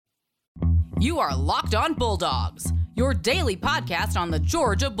You are Locked On Bulldogs, your daily podcast on the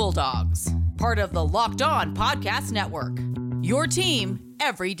Georgia Bulldogs. Part of the Locked On Podcast Network. Your team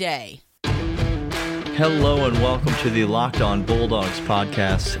every day. Hello and welcome to the Locked On Bulldogs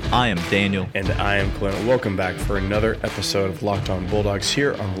podcast. I am Daniel. And I am Clint. Welcome back for another episode of Locked On Bulldogs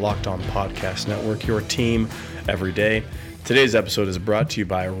here on the Locked On Podcast Network, your team every day. Today's episode is brought to you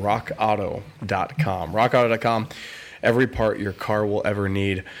by RockAuto.com. RockAuto.com, every part your car will ever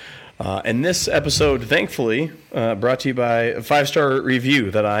need. And this episode, thankfully, brought to you by a 5-star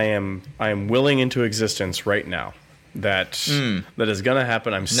review that I am willing into existence right now. That is going to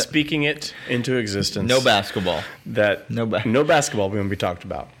happen. I'm speaking it into existence. No basketball. No basketball going to be talked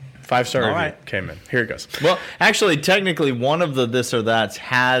about. 5-star review came in. Here it goes. Well, actually, technically, one of the this or that's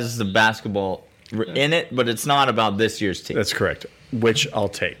has the basketball in it, but it's not about this year's team. That's correct, which I'll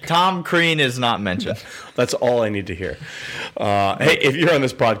take. Tom Crean is not mentioned. That's all I need to hear. Hey, if you're on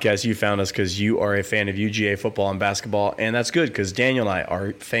this podcast, you found us because you are a fan of UGA football and basketball, and that's good because Daniel and I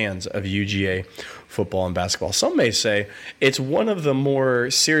are fans of UGA football and basketball. Some may say it's one of the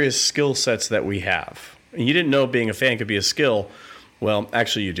more serious skill sets that we have. You didn't know being a fan could be a skill. Well,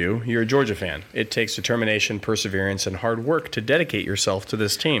 actually you do. You're a Georgia fan. It takes determination, perseverance, and hard work to dedicate yourself to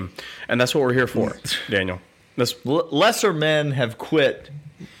this team. And that's what we're here for, Daniel. Lesser men have quit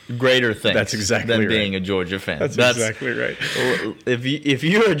greater things than being a Georgia fan. That's exactly right. If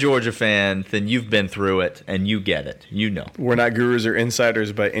you're a Georgia fan, then you've been through it and you get it. You know. We're not gurus or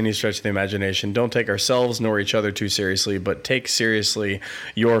insiders by any stretch of the imagination. Don't take ourselves nor each other too seriously, but take seriously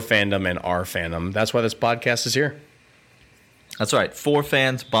your fandom and our fandom. That's why this podcast is here. That's right. For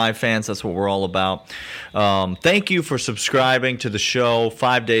fans, by fans, that's what we're all about. Thank you for subscribing to the show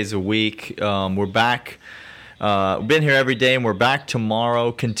 5 days a week. We're back. We've been here every day, and we're back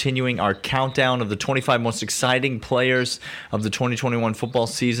tomorrow, continuing our countdown of the 25 most exciting players of the 2021 football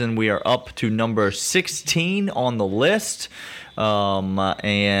season. We are up to number 16 on the list, so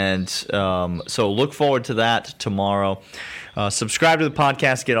look forward to that tomorrow. Subscribe to the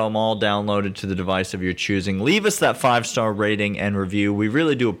podcast, get them all downloaded to the device of your choosing. Leave us that 5-star rating and review. We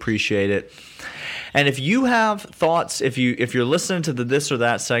really do appreciate it. And if you have thoughts, if you're listening to the This or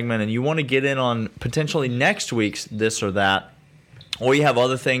That segment and you want to get in on potentially next week's This or That, or you have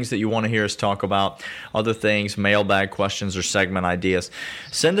other things that you want to hear us talk about, other things, mailbag questions or segment ideas,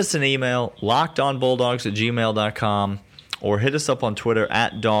 send us an email, lockedonbulldogs@gmail.com, or hit us up on Twitter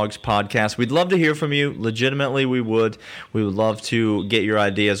 @DogsPodcast. We'd love to hear from you. Legitimately, we would. We would love to get your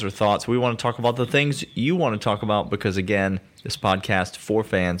ideas or thoughts. We want to talk about the things you want to talk about because, again, this podcast for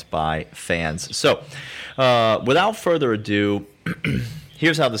fans by fans. So, without further ado,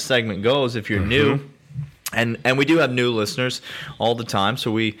 here's how the segment goes if you're new. And we do have new listeners all the time,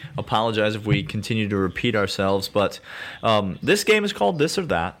 so we apologize if we continue to repeat ourselves. But this game is called This or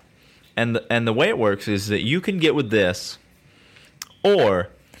That. And the way it works is that you can get with this, or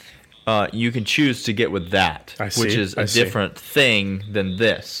you can choose to get with that, which is a different thing than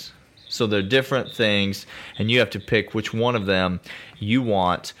this. So they're different things, and you have to pick which one of them you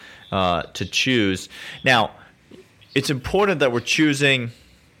want to choose. Now, it's important that we're choosing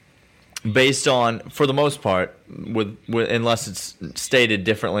based on, for the most part, unless it's stated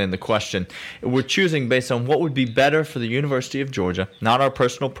differently in the question, we're choosing based on what would be better for the University of Georgia, not our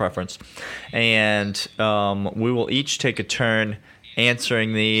personal preference. And we will each take a turn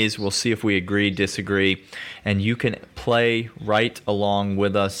answering these. We'll see if we agree, disagree, and you can play right along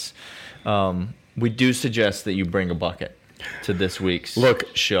with us. We do suggest that you bring a bucket to this week's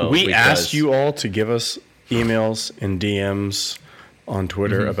show. We asked you all to give us emails and DMs on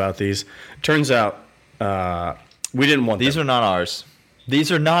Twitter about these. Turns out we didn't want these. Are not ours.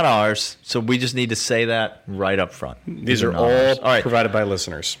 These are not ours, so we just need to say that right up front. These are all provided by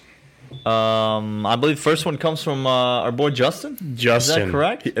listeners. I believe the first one comes from our boy Justin. Is that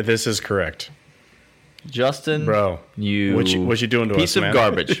correct? This is correct. Justin, bro, what you doing to piece us, man?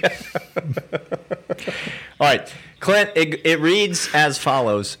 Piece of garbage. All right, Clint, it reads as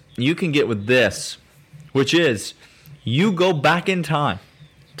follows. You can get with this, which is you go back in time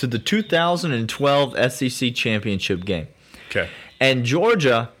to the 2012 SEC championship game. Okay. And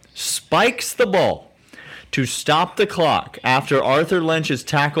Georgia spikes the ball to stop the clock after Arthur Lynch is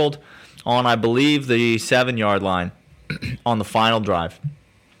tackled on, I believe, the 7-yard line on the final drive.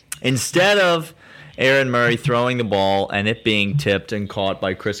 Instead of Aaron Murray throwing the ball and it being tipped and caught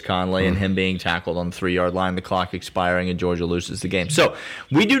by Chris Conley and him being tackled on the 3-yard line, the clock expiring, and Georgia loses the game. So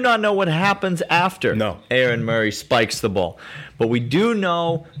we do not know what happens after Aaron Murray spikes the ball. But we do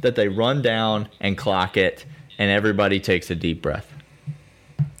know that they run down and clock it and everybody takes a deep breath.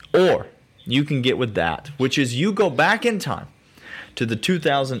 Or you can get with that, which is you go back in time to the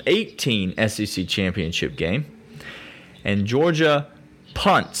 2018 SEC Championship game. And Georgia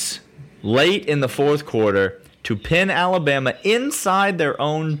punts late in the fourth quarter to pin Alabama inside their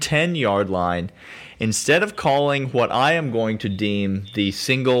own 10-yard line instead of calling what I am going to deem the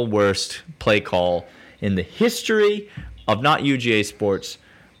single worst play call in the history of not UGA sports,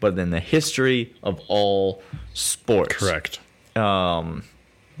 but in the history of all sports. Correct.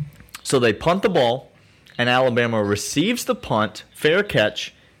 So they punt the ball, and Alabama receives the punt, fair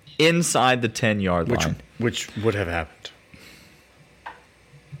catch, inside the 10-yard line. Which would have happened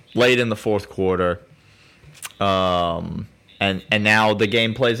late in the fourth quarter. And now the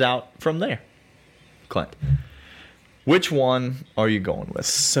game plays out from there. Clint, which one are you going with?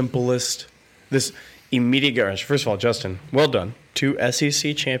 Simplest. This immediate garage. First of all, Justin, well done. 2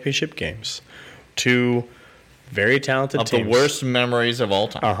 SEC championship games. 2 very talented teams. The worst memories of all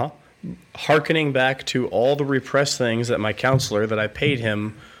time. Uh-huh. Harkening back to all the repressed things that my counselor, that I paid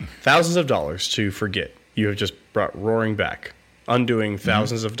him thousands of dollars to forget, you have just brought roaring back, undoing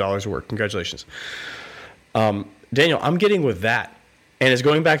thousands of dollars of work. Congratulations. Daniel, I'm getting with that. And it's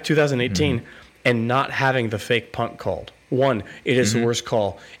going back to 2018 and not having the fake punt called. One, it is the worst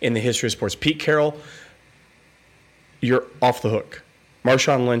call in the history of sports. Pete Carroll, you're off the hook.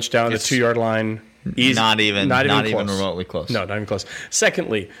 Marshawn Lynch down at the 2-yard line. Easy. Not even remotely close. No, not even close.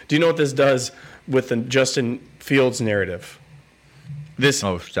 Secondly, do you know what this does with the Justin Fields narrative?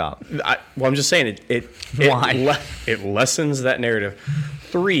 Stop. I'm just saying it lessens that narrative.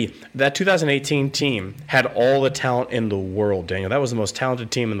 3, that 2018 team had all the talent in the world, Daniel. That was the most talented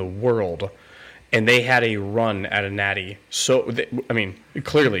team in the world, and they had a run at a natty. So,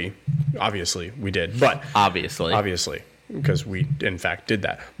 clearly, obviously, we did. But obviously, because we, in fact, did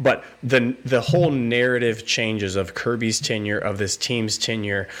that. But the whole narrative changes of Kirby's tenure, of this team's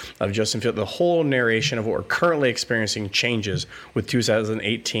tenure, of Justin Fields, the whole narration of what we're currently experiencing changes with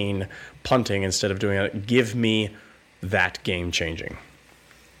 2018 punting instead of doing it. Give me that game-changing.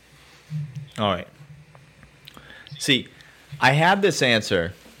 All right. See, I had this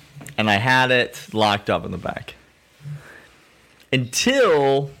answer, and I had it locked up in the back.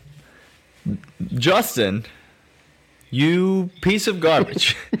 Until Justin, you piece of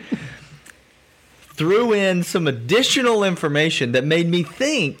garbage, threw in some additional information that made me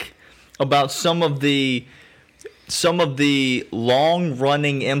think about some of the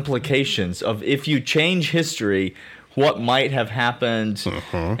long-running implications of if you change history, what might have happened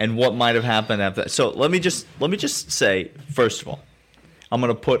and what might have happened after that. So let me just say, first of all, I'm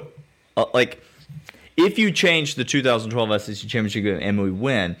going to put if you change the 2012 SEC Championship game and we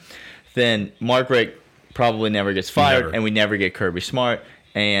win, then Mark Richt probably never gets fired, and we never get Kirby Smart,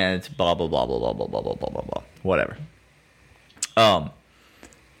 and blah blah blah blah blah blah blah blah blah blah blah. Whatever.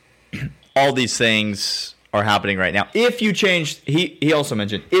 All these things are happening right now. If you change, he also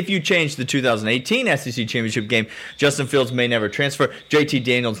mentioned, if you change the 2018 SEC Championship game, Justin Fields may never transfer, JT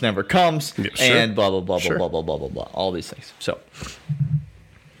Daniels never comes, and blah, blah, blah, blah, blah, blah, blah, blah, blah, all these things. So,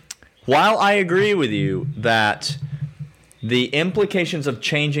 while I agree with you that the implications of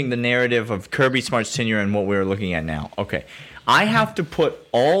changing the narrative of Kirby Smart's tenure and what we're looking at now, okay, I have to put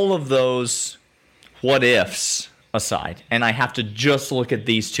all of those what-ifs aside, and I have to just look at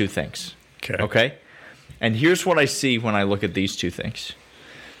these 2 things. Okay? And here's what I see when I look at these 2 things.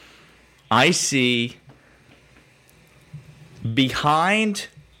 I see behind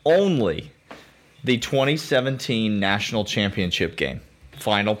only the 2017 National Championship game,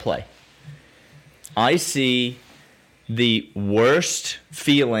 final play, I see the worst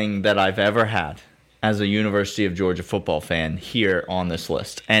feeling that I've ever had as a University of Georgia football fan here on this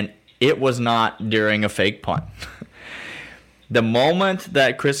list. And it was not during a fake punt. The moment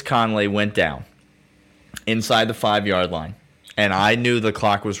that Chris Conley went down inside the 5-yard line, and I knew the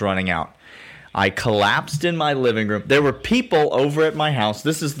clock was running out, I collapsed in my living room. There were people over at my house.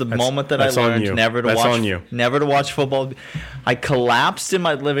 This is the moment that I learned never to watch football. I collapsed in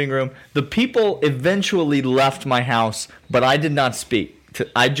my living room. The people eventually left my house, but I did not speak.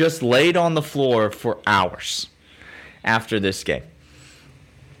 I just laid on the floor for hours after this game.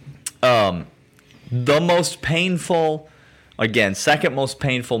 The most painful, again, second most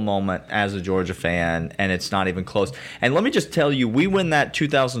painful moment as a Georgia fan, and it's not even close. And let me just tell you, we win that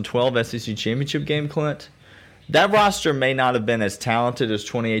 2012 SEC Championship game, Clint. That roster may not have been as talented as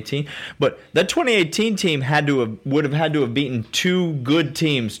 2018, but that 2018 team would have had to have beaten 2 good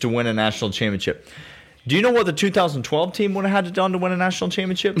teams to win a national championship. Do you know what the 2012 team would have had to done to win a national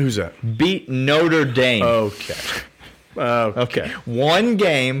championship? Who's that? Beat Notre Dame. Okay. 1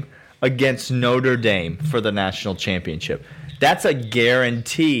 game against Notre Dame for the national championship. That's a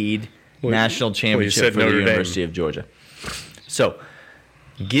guaranteed national championship for the University of Georgia. So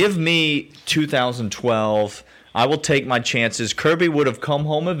give me 2012. I will take my chances. Kirby would have come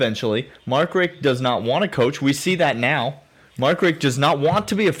home eventually. Mark Richt does not want to coach. We see that now. Mark Richt does not want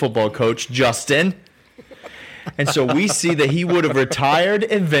to be a football coach, Justin. And so we see that he would have retired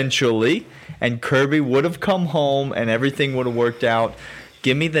eventually, and Kirby would have come home, and everything would have worked out.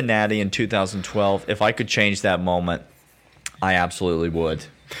 Give me the Natty in 2012. If I could change that moment, I absolutely would.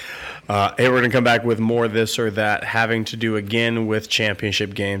 Hey, we're going to come back with more this or that having to do again with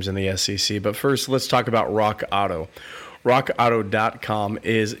championship games in the SEC. But first, let's talk about Rock Auto. RockAuto.com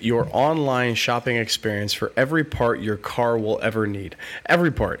is your online shopping experience for every part your car will ever need.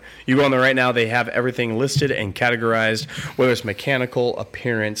 Every part. You go on there right now, they have everything listed and categorized, whether it's mechanical,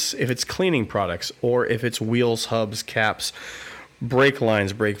 appearance, if it's cleaning products, or if it's wheels, hubs, caps, brake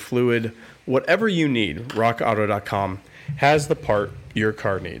lines, brake fluid, whatever you need, RockAuto.com has the part your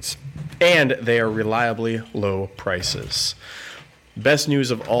car needs. And they are reliably low prices. Best news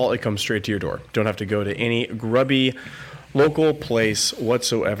of all, it comes straight to your door. Don't have to go to any grubby local place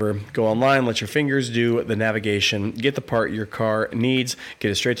whatsoever. Go online, let your fingers do the navigation, get the part your car needs,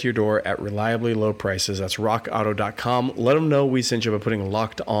 get it straight to your door at reliably low prices. That's rockauto.com. Let them know we sent you by putting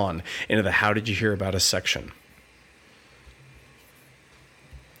Locked On into the How Did You Hear About Us section.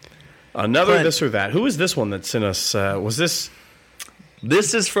 Another Clint, this or that. Who is this one that sent us? Was this?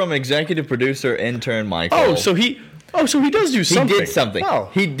 This is from executive producer intern Michael. So he does do something. He did something. Oh,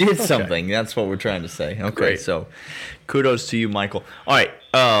 he did okay. something. That's what we're trying to say. Okay, Great. So kudos to you, Michael. All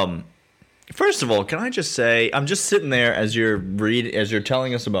right. First of all, can I just say, I'm just sitting there as you're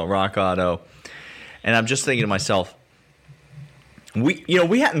telling us about Rock Auto, and I'm just thinking to myself, we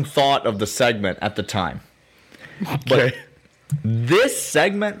hadn't thought of the segment at the time, but Okay. this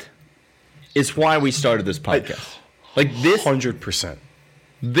segment is why we started this podcast. Like this, 100%.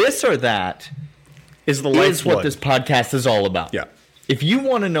 this or that Is the is lifeblood. what this podcast is all about. Yeah. If you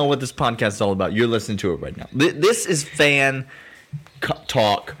want to know what this podcast is all about, you're listening to it right now. This is fan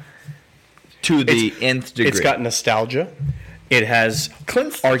talk to the nth degree. It's got nostalgia. It has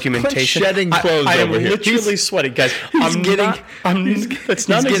Clint's argumentation. shedding clothes I am over here. literally sweating, guys. It's not He's an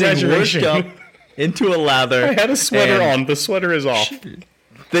getting exaggeration. worked up into a lather. I had a sweater and on. The sweater is off.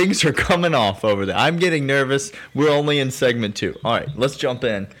 Things are coming off over there. I'm getting nervous. We're only in segment 2. All right, let's jump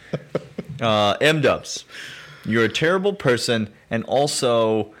in. M-Dubs, you're a terrible person, and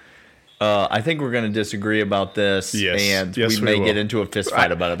also I think we're going to disagree about this, Yes. and Yes, we we may will. get into a fist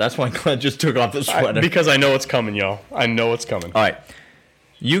fight about it. That's why Clint just took off the sweater. Because I know it's coming, y'all. I know it's coming. All right,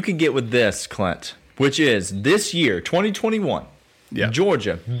 you can get with this, Clint, which is this year, 2021, Yeah.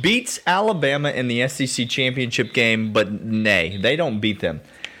 Georgia beats Alabama in the SEC championship game, but nay, they don't beat them.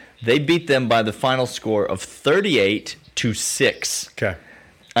 They beat them by the final score of 38-6. Okay.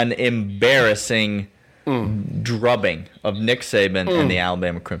 An embarrassing drubbing of Nick Saban and the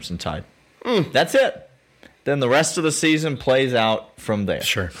Alabama Crimson Tide. That's it. Then the rest of the season plays out from there.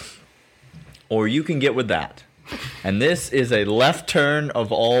 Sure. Or you can get with that. And this is a left turn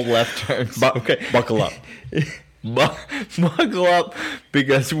of all left turns. Okay. Buckle up. Buckle up,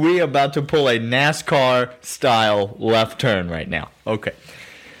 because we're about to pull a NASCAR-style left turn right now. Okay.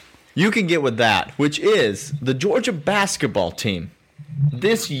 You can get with that, which is the Georgia basketball team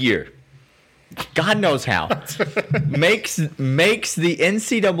this year, God knows how, makes the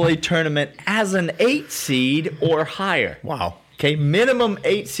NCAA tournament as an 8 seed or higher. Wow. Okay, minimum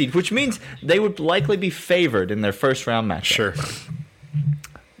 8 seed, which means they would likely be favored in their first round matchup. Sure.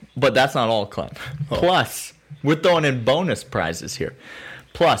 But that's not all, Clint. Plus, we're throwing in bonus prizes here.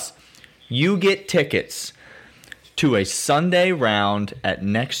 Plus, you get tickets to a Sunday round at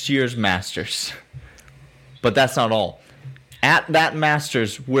next year's Masters. But that's not all. At that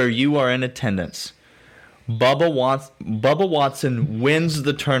Masters where you are in attendance, Bubba Watson wins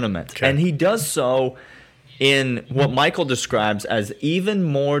the tournament. Okay. And he does so in what Michael describes as even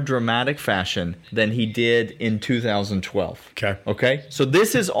more dramatic fashion than he did in 2012. Okay? So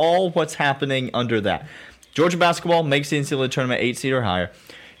this is all what's happening under that. Georgia basketball makes the NCAA tournament 8 seed or higher.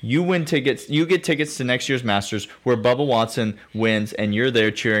 You win tickets. You get tickets to next year's Masters where Bubba Watson wins, and you're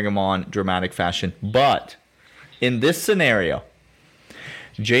there cheering him on, dramatic fashion. But in this scenario,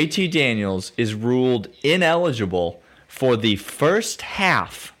 JT Daniels is ruled ineligible for the first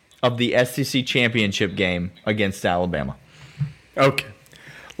half of the SEC championship game against Alabama. Okay.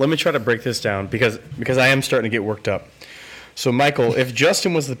 Let me try to break this down because I am starting to get worked up. So, Michael, if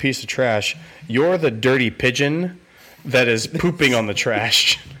Justin was the piece of trash, you're the dirty pigeon that is pooping on the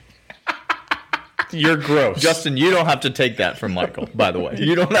trash. You're gross. Justin, you don't have to take that from Michael, by the way.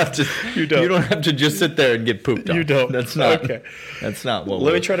 You don't have to. You don't. You don't have to just sit there and get pooped on. You don't. That's not. Okay. That's not what.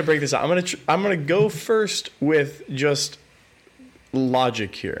 Let me try to break this out. I'm gonna go first with just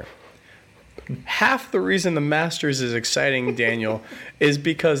logic here. Half the reason the Masters is exciting, Daniel, is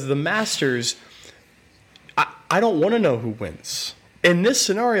because the Masters, I don't want to know who wins. In this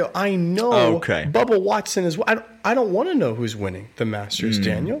scenario, I know Bubba Watson is. I don't want to know who's winning the Masters,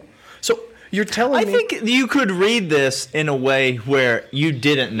 Daniel. So you're telling me. I think you could read this in a way where you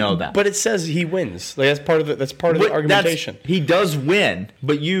didn't know that. But it says he wins. Like, that's part of the argumentation. He does win,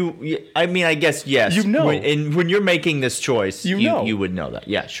 but I mean, I guess yes. You know, when you're making this choice, you would know that.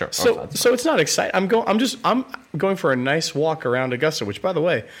 Yeah, sure. So it's not exciting. I'm going for a nice walk around Augusta, which, by the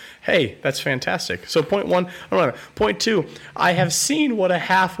way, hey, that's fantastic. So point one, point two, I have seen what a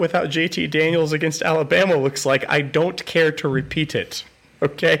half without JT Daniels against Alabama looks like. I don't care to repeat it.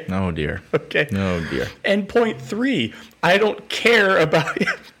 Okay? Oh, dear. Okay. Oh, dear. And point three, I don't care about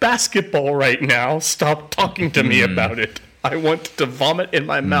basketball right now. Stop talking to me about it. I want to vomit in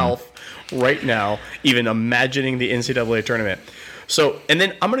my mouth right now, even imagining the NCAA tournament. So, and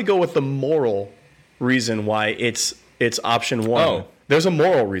then I'm going to go with the moral reason why it's option one. Oh. There's a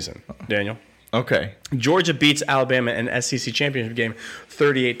moral reason, Daniel. Okay. Georgia beats Alabama in SEC championship game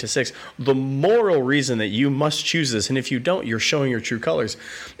 38-6. The moral reason that you must choose this, and if you don't, you're showing your true colors,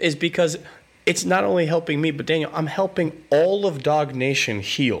 is because it's not only helping me, but Daniel, I'm helping all of Dog Nation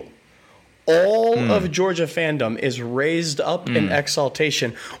heal. All of Georgia fandom is raised up in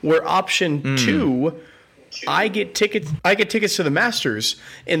exaltation, where option two, I get tickets to the Masters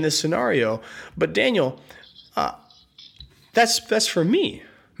in this scenario. But Daniel, that's for me.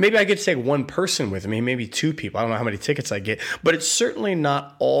 Maybe I get to take one person with me, maybe two people. I don't know how many tickets I get, but it's certainly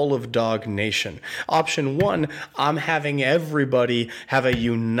not all of Dog Nation. Option one, I'm having everybody have a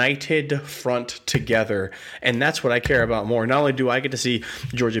united front together, and that's what I care about more. Not only do I get to see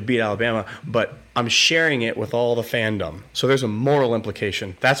Georgia beat Alabama, but I'm sharing it with all the fandom. So there's a moral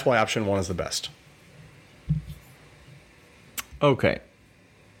implication. That's why option one is the best. Okay.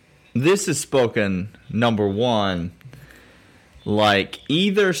 This is spoken, number one, like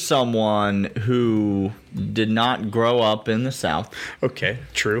either someone who did not grow up in the South. Okay,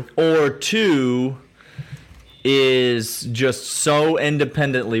 true. Or two, is just so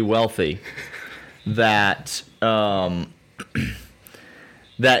independently wealthy that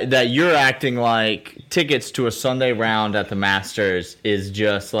that you're acting like tickets to a Sunday round at the Masters is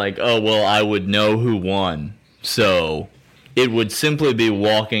just like, oh, well, I would know who won. So it would simply be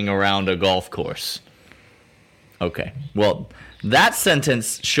walking around a golf course. Okay, well, that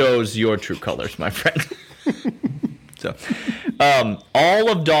sentence shows your true colors, my friend. So,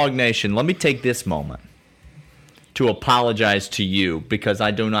 all of Dog Nation, let me take this moment to apologize to you because I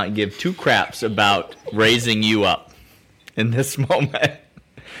do not give two craps about raising you up in this moment.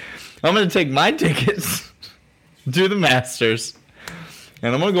 I'm going to take my tickets to the Masters,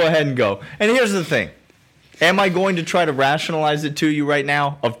 and I'm going to go ahead and go. And here's the thing. Am I going to try to rationalize it to you right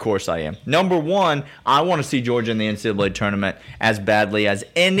now? Of course I am. Number one, I want to see Georgia in the NCAA tournament as badly as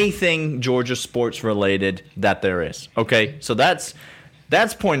anything Georgia sports related that there is. Okay, so that's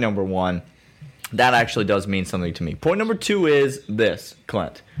point number one. That actually does mean something to me. Point number two is this,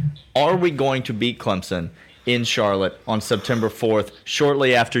 Clint. Are we going to beat Clemson in Charlotte on September 4th,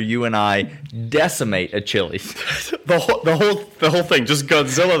 shortly after you and I decimate a Chili's? The whole thing, just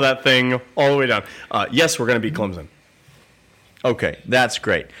Godzilla that thing all the way down. Yes, we're going to beat Clemson. Okay, that's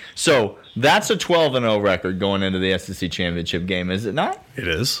great. So that's a 12-0 record going into the SEC championship game, is it not? It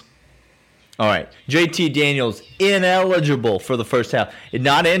is. All right. JT Daniels ineligible for the first half.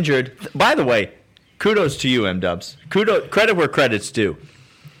 Not injured. By the way, kudos to you, M-Dubs. Credit where credit's due.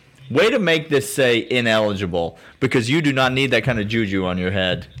 Way to make this say ineligible, because you do not need that kind of juju on your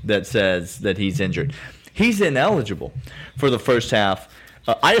head that says that he's injured. He's ineligible for the first half.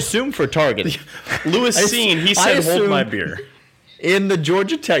 I assume for targeting. Lewis Seen, he said, hold my beer. In the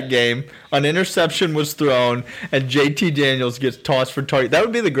Georgia Tech game, an interception was thrown, and JT Daniels gets tossed for targeting. That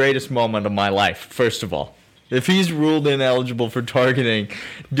would be the greatest moment of my life, first of all. If he's ruled ineligible for targeting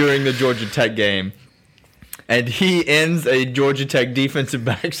during the Georgia Tech game, and he ends a Georgia Tech defensive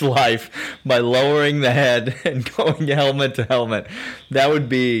back's life by lowering the head and going helmet to helmet, that would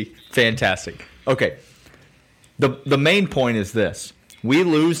be fantastic. Okay, the main point is this. We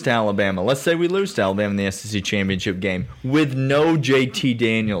lose to Alabama. Let's say we lose to Alabama in the SEC championship game with no JT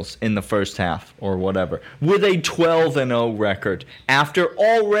Daniels in the first half or whatever, with a 12-0 record after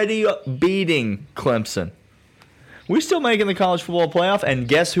already beating Clemson. We're still making the college football playoff, and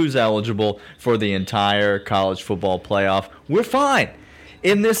guess who's eligible for the entire college football playoff? We're fine.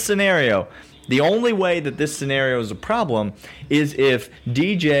 In this scenario, the only way that this scenario is a problem is if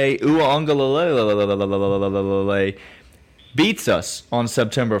DJ Uiagalelei beats us on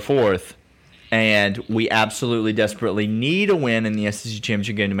September 4th, and we absolutely desperately need a win in the SEC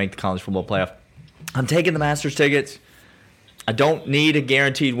Championship game to make the college football playoff. I'm taking the Masters tickets. I don't need a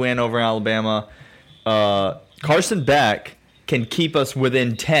guaranteed win over Alabama. Carson Beck can keep us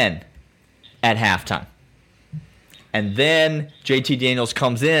within 10 at halftime. And then JT Daniels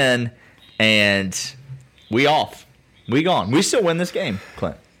comes in, and we off. We gone. We still win this game,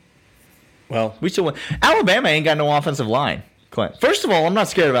 Clint. Well, We still win. Alabama ain't got no offensive line, Clint. First of all, I'm not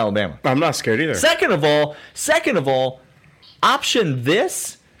scared of Alabama. I'm not scared either. Second of all, option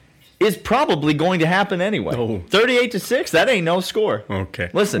this is probably going to happen anyway. Oh. 38-6, that ain't no score.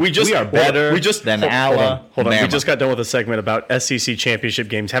 Okay. Listen, we are better than Alabama. Hold on. We just got done with a segment about SEC championship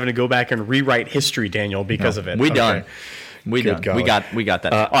games, having to go back and rewrite history, Daniel, because of it. We done. Okay. We Good done. golly. We got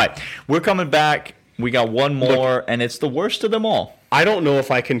that. All right, we're coming back. We got one more, and it's the worst of them all. I don't know if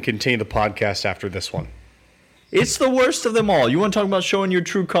I can continue the podcast after this one. It's the worst of them all. You want to talk about showing your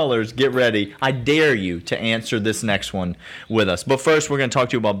true colors? Get ready. I dare you to answer this next one with us. But first, we're going to talk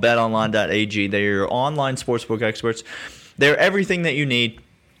to you about betonline.ag. They're your online sportsbook experts. They're everything that you need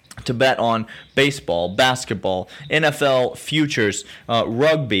to bet on baseball, basketball, NFL futures,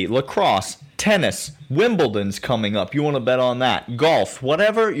 rugby, lacrosse, tennis. Wimbledon's coming up. You want to bet on that. Golf.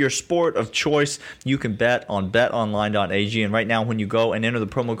 Whatever your sport of choice, you can bet on betonline.ag. And right now, when you go and enter the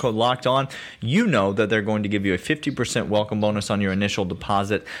promo code LOCKEDON, you know that they're going to give you a 50% welcome bonus on your initial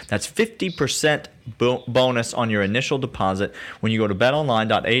deposit. That's 50% bonus on your initial deposit when you go to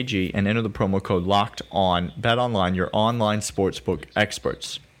betonline.ag and enter the promo code LOCKEDON. BetOnline, your online sportsbook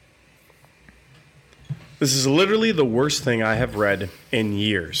experts. This is literally the worst thing I have read in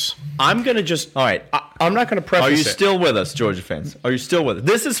years. I'm going to just... All right. I'm not going to preface it. Are you still with us, Georgia fans? Are you still with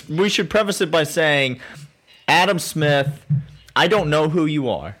us? We should preface it by saying, Adam Smith, I don't know who you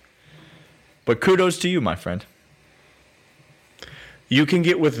are, but kudos to you, my friend. You can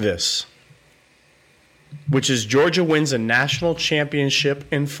get with this, which is Georgia wins a national championship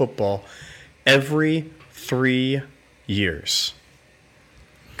in football every 3 years.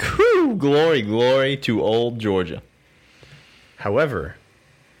 Whew, glory, glory to old Georgia. However,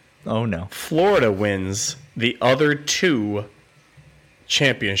 Oh, no. Florida wins the other 2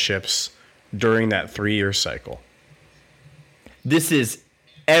 championships during that 3-year cycle. This is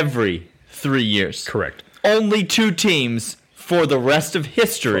every 3 years. Correct. Only 2 teams for the rest of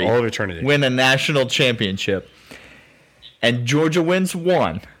history For all of eternity. win a national championship. And Georgia wins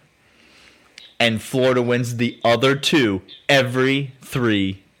 1. And Florida wins the other 2 every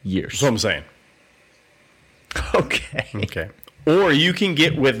 3 years. That's what I'm saying. Okay. Okay. Or you can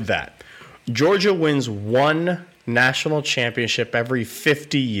get with that. Georgia wins 1 national championship every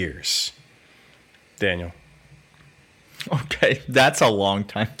 50 years. Daniel. Okay, that's a long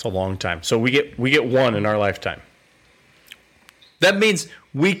time. It's a long time. So we get 1 in our lifetime. That means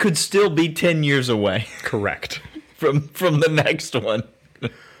we could still be 10 years away Correct. from the next one.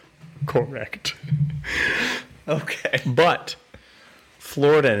 Correct. Okay. But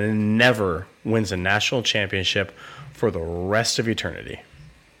Florida never wins a national championship for the rest of eternity.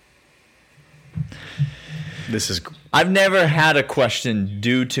 This is... I've never had a question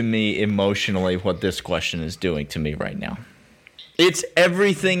do to me emotionally what this question is doing to me right now. It's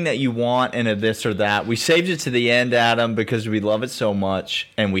everything that you want in a this or that. We saved it to the end, Adam, because we love it so much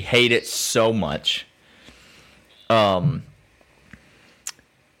and we hate it so much.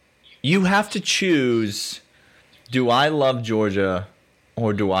 You have to choose, do I love Georgia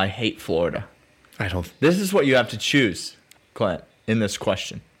or do I hate Florida? I don't... This is what you have to choose, Clint, in this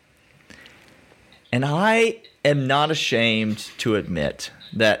question. And I am not ashamed to admit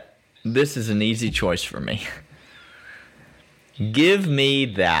that this is an easy choice for me. Give me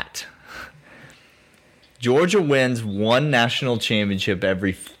that. Georgia wins 1 national championship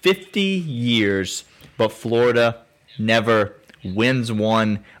every 50 years, but Florida never wins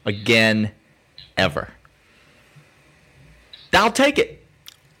one again, ever. I'll take it.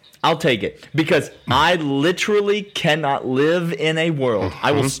 I'll take it because I literally cannot live in a world.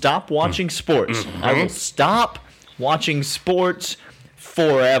 I will stop watching sports. I will stop watching sports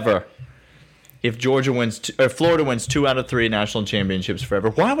forever if Georgia wins or Florida wins 2 out of 3 national championships forever.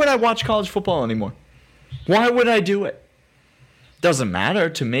 Why would I watch college football anymore? Why would I do it? Doesn't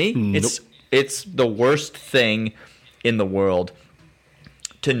matter to me. Nope. It's the worst thing in the world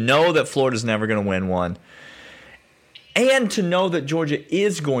to know that Florida's never going to win one. And to know that Georgia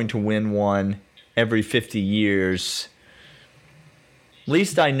is going to win one every 50 years. At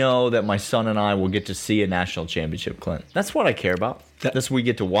least I know that my son and I will get to see a national championship, Clint. That's what I care about. That's we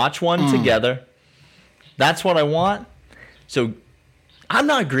get to watch one together. That's what I want. So I'm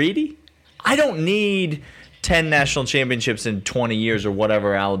not greedy. I don't need 10 national championships in 20 years or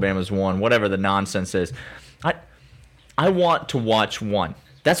whatever Alabama's won, whatever the nonsense is. I want to watch one.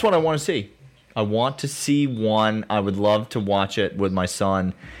 That's what I want to see. I want to see one. I would love to watch it with my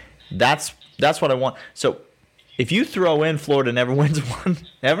son. That's what I want. So if you throw in Florida never wins one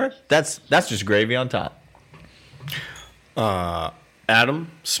ever, that's just gravy on top.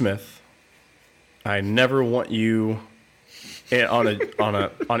 Adam Smith, I never want you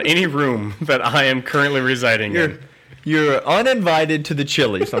on any room that I am currently residing in. You're uninvited to the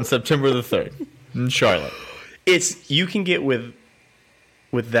Chili's on September the 3rd in Charlotte. You can get with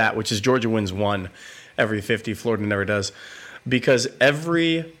that, which is Georgia wins one every 50, Florida never does, because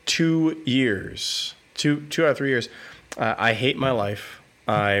every 2 years, two out of 3 years, I hate my life.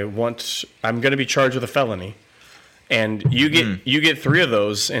 I'm going to be charged with a felony, and you get 3 of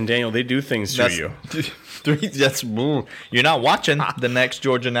those, and Daniel, they do things to you. 3. You're not watching the next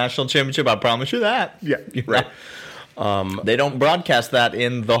Georgia national championship. I promise you that. Yeah, right. They don't broadcast that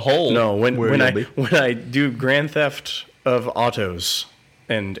in the hole. No, when I do grand theft of autos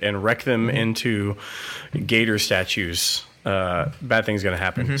and wreck them into gator statues, bad things going to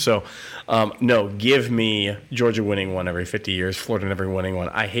happen. Mm-hmm. So, no, give me Georgia winning one every 50 years, Florida never winning one.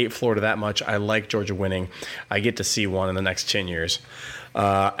 I hate Florida that much. I like Georgia winning. I get to see one in the next 10 years.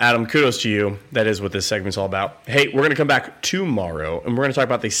 Adam, kudos to you. That is what this segment's all about. Hey, we're going to come back tomorrow, and we're going to talk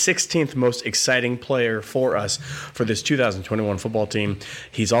about the 16th most exciting player for us for this 2021 football team.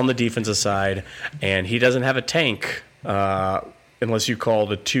 He's on the defensive side, and he doesn't have a tank, unless you call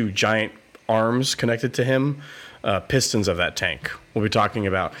the 2 giant arms connected to him pistons of that tank. We'll be talking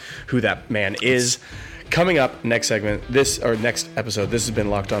about who that man is. Coming up next segment, next episode, this has been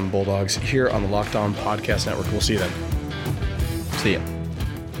Locked On Bulldogs here on the Locked On Podcast Network. We'll see you then. See ya.